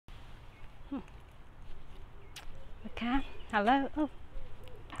Okay, hello. Oh,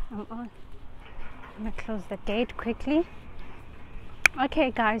 I'm on. I'm gonna close the gate quickly. Okay,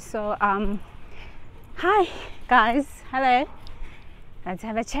 guys. So hi guys. Hello. Let's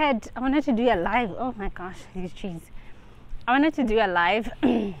have a chat. I wanted to do a live. Oh my gosh, these trees. I wanted to do a live,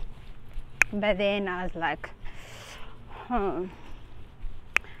 but then I was like, I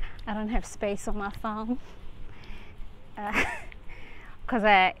don't have space on my phone. Because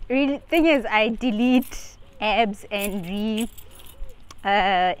I really thing is I delete apps and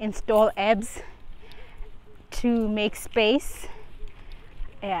install apps to make space.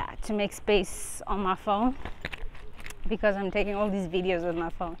 Yeah, to make space on my phone, because I'm taking all these videos with my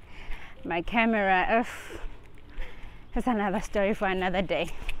phone. My camera, that's another story for another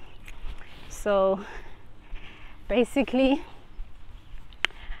day. So basically,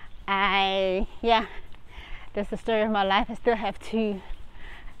 that's the story of my life. I still have to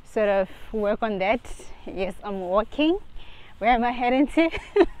sort of work on that. Yes, I'm walking. Where am I heading to?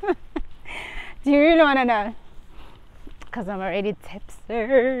 Do you really want to know? Because I'm already tipsy.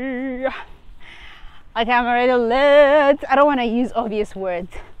 Okay, I'm already lit. I don't want to use obvious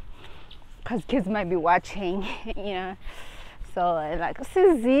words because kids might be watching, you know. So like,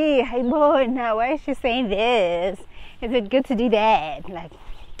 Susie, hey boy, now why is she saying this? Is it good to do that? Like,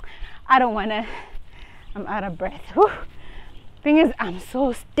 I don't want to. I'm out of breath. Whew. Thing is, I'm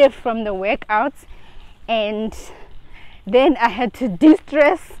so stiff from the workouts, and then I had to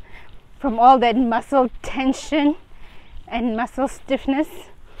de-stress from all that muscle tension and muscle stiffness.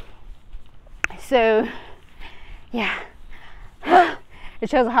 So yeah, it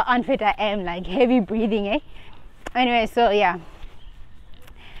shows how unfit I am, like heavy breathing, Anyway, so yeah,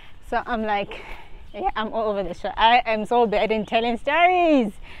 so I'm like, yeah, I'm all over the show. I am so bad in telling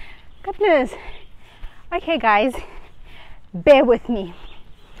stories, goodness. Okay guys, bear with me.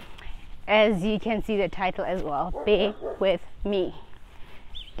 As you can see the title as well, bear with me.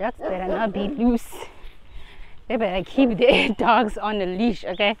 Dogs better not be loose. They better keep their dogs on the leash,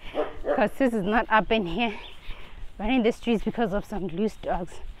 okay? Because this is not up in here running the streets because of some loose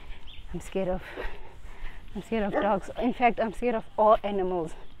dogs. I'm scared of dogs. In fact, I'm scared of all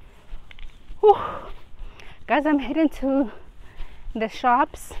animals. Whew. Guys, I'm heading to the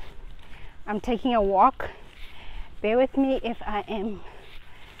shops. I'm taking a walk. Bear with me if I am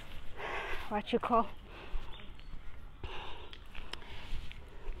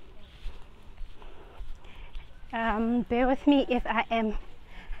bear with me if I am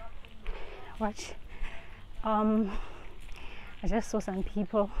I just saw some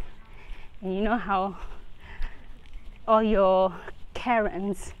people, and you know how all your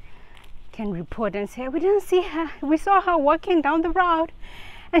Karens can report and say, we didn't see her, we saw her walking down the road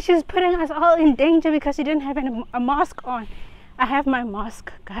and she's putting us all in danger because she didn't have a mask on. I have my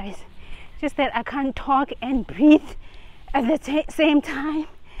mask, guys, just that I can't talk and breathe at the same time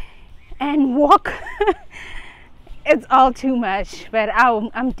and walk. It's all too much, but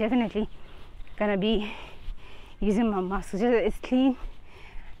I'm definitely gonna be using my mask. It's clean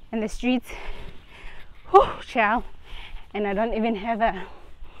in the streets, child, and I don't even have a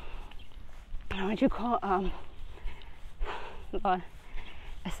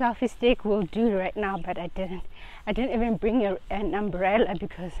a selfie stick will do right now, but I didn't even bring an umbrella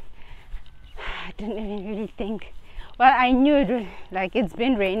because I didn't even really think. Well, I knew it, like, it's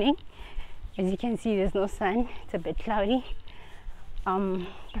been raining. As you can see, there's no sun. It's a bit cloudy. But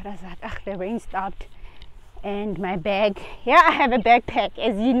I was like, the rain stopped. And my bag, yeah, I have a backpack,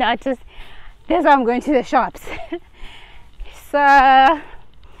 as you noticed. That's why I'm going to the shops. So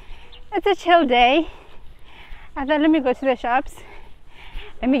it's a chill day. I thought, let me go to the shops.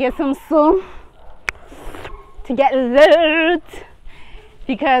 Let me get some sun to get lit.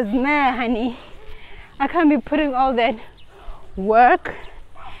 Because nah, honey, I can't be putting all that work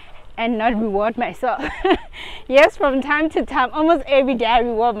and not reward myself. Yes, from time to time, almost every day I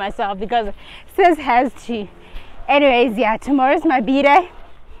reward myself because sis has to. Anyways, yeah, tomorrow's my B-day.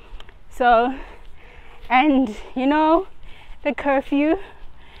 So, and you know, the curfew,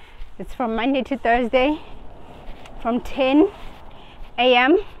 it's from Monday to Thursday from 10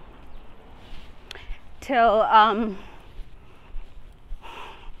 a.m. till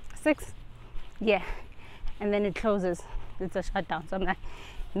 6. Yeah, and then it closes. It's a shutdown. So I'm like,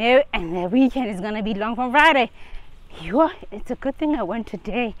 no, and the weekend is gonna be long from Friday. It's a good thing I went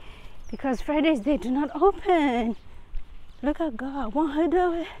today because Fridays they do not open. Look at God, I want her to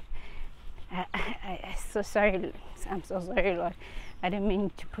do it. I'm so sorry. I'm so sorry, Lord. I didn't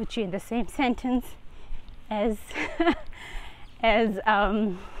mean to put you in the same sentence as as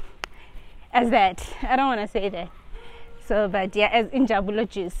that. I don't want to say that. So, but yeah, as in Jabulo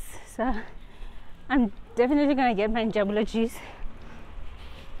juice. So I'm definitely gonna get my Jabula juice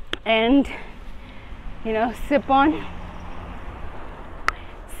and, you know, sip on.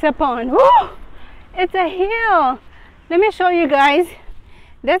 Woo! It's a hill. Let me show you guys.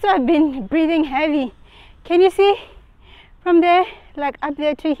 That's why I've been breathing heavy. Can you see from there, like up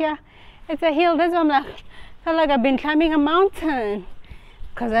there to here? It's a hill. That's why I'm like, I feel like I've been climbing a mountain,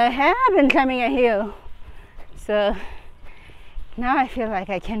 because I have been climbing a hill. So now I feel like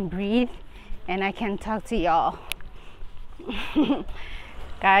I can breathe and I can talk to y'all.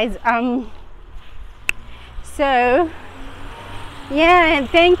 Guys, so yeah, and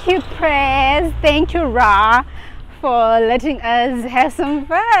thank you, Prez, thank you, Ra, for letting us have some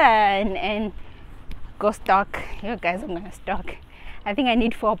fun and go stock. You guys, I'm gonna stock. I think I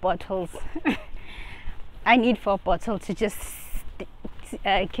need 4 bottles. I need 4 bottles to just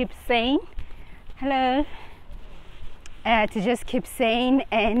keep saying hello, to just keep saying.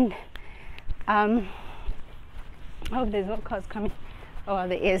 And oh, there's no cars coming. Oh,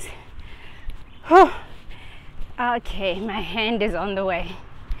 there is. Okay, my hand is on the way.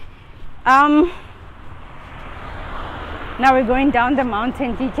 Now we're going down the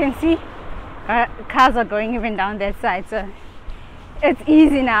mountain. You can see cars are going even down that side, so it's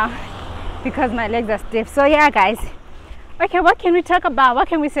easy now because my legs are stiff. So yeah, guys, okay, what can we talk about? What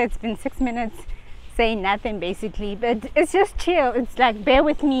can we say? It's been 6 minutes saying nothing basically, but it's just chill. It's like, bear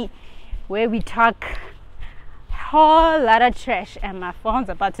with me, where we talk a whole lot of trash and my phone's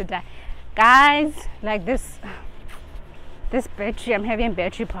about to die, guys. Like this battery, I'm having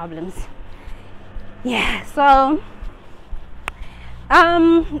battery problems. Yeah, so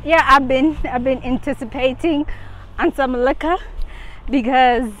yeah, I've been anticipating on some liquor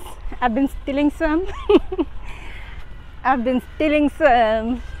because I've been stealing some. I've been stealing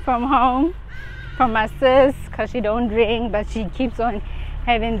some from home from my sis, because she don't drink, but she keeps on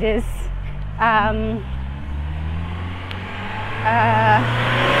having this oh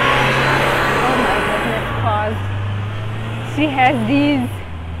my goodness, pause. She has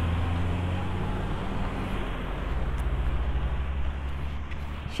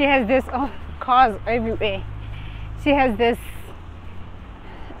these oh, cars everywhere. She has this,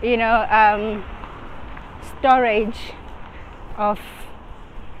 you know, storage of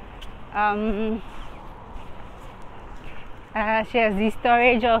she has the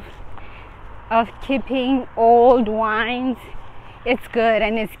storage of keeping old wines. It's good,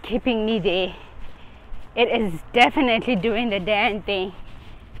 and it's keeping me there. It is definitely doing the damn thing,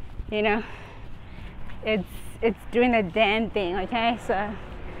 you know. It's doing the damn thing. Okay, so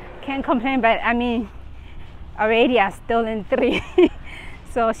can't complain. But I mean, already I stolen 3.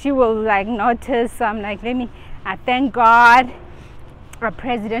 So she will like notice. So I'm like, I thank God our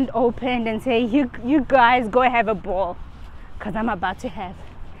president opened and say, you guys go have a ball, because I'm about to have,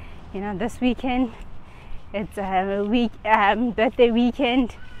 you know, this weekend. It's a birthday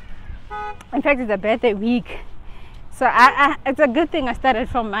weekend. In fact, it's a birthday week. So it's a good thing I started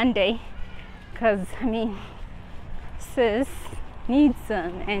from Monday, because I mean, sis needs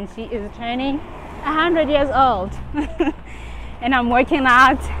some, and she is turning 100 years old. And I'm working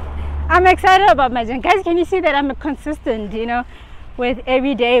out. I'm excited about my gym. Guys, can you see that I'm consistent, you know, with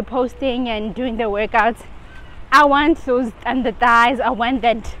every day posting and doing the workouts? I want those under thighs. I want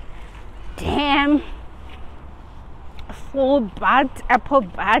that damn full butt, apple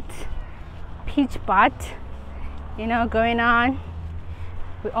butt, peach butt, you know, going on.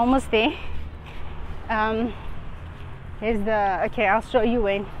 We're almost there. Here's the, okay, I'll show you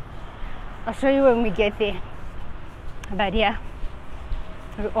when we get there. But yeah,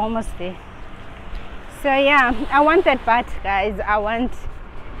 we're almost there. So yeah, I want that butt, guys. I want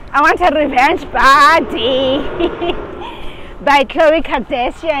a revenge body by Khloe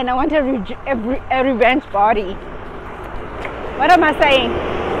Kardashian. I want a revenge body. What am I saying?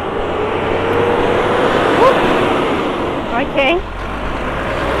 Whoop. Okay.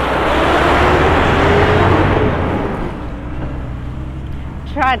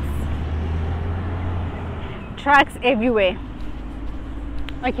 Trucks everywhere.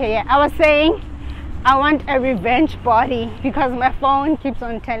 Okay, yeah, I was saying I want a revenge body because my phone keeps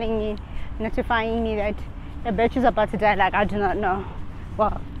on telling me, notifying me that the battery's about to die. Like, I do not know.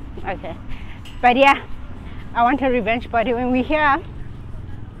 Well, okay, but yeah, I want a revenge body. When we're here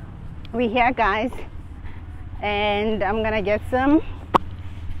guys, and I'm gonna get some,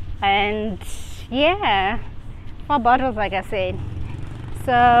 and yeah, 4 bottles like I said.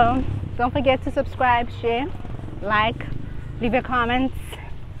 So don't forget to subscribe, share, like, leave your comments,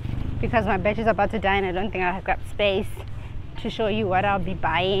 because my battery's about to die and I don't think I have got space to show you what I'll be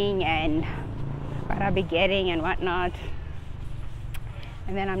buying and what I'll be getting and whatnot.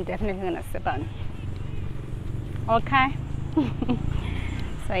 And then I'm definitely gonna sip on. Okay.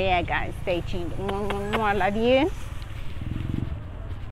 So yeah guys, stay tuned. Love you.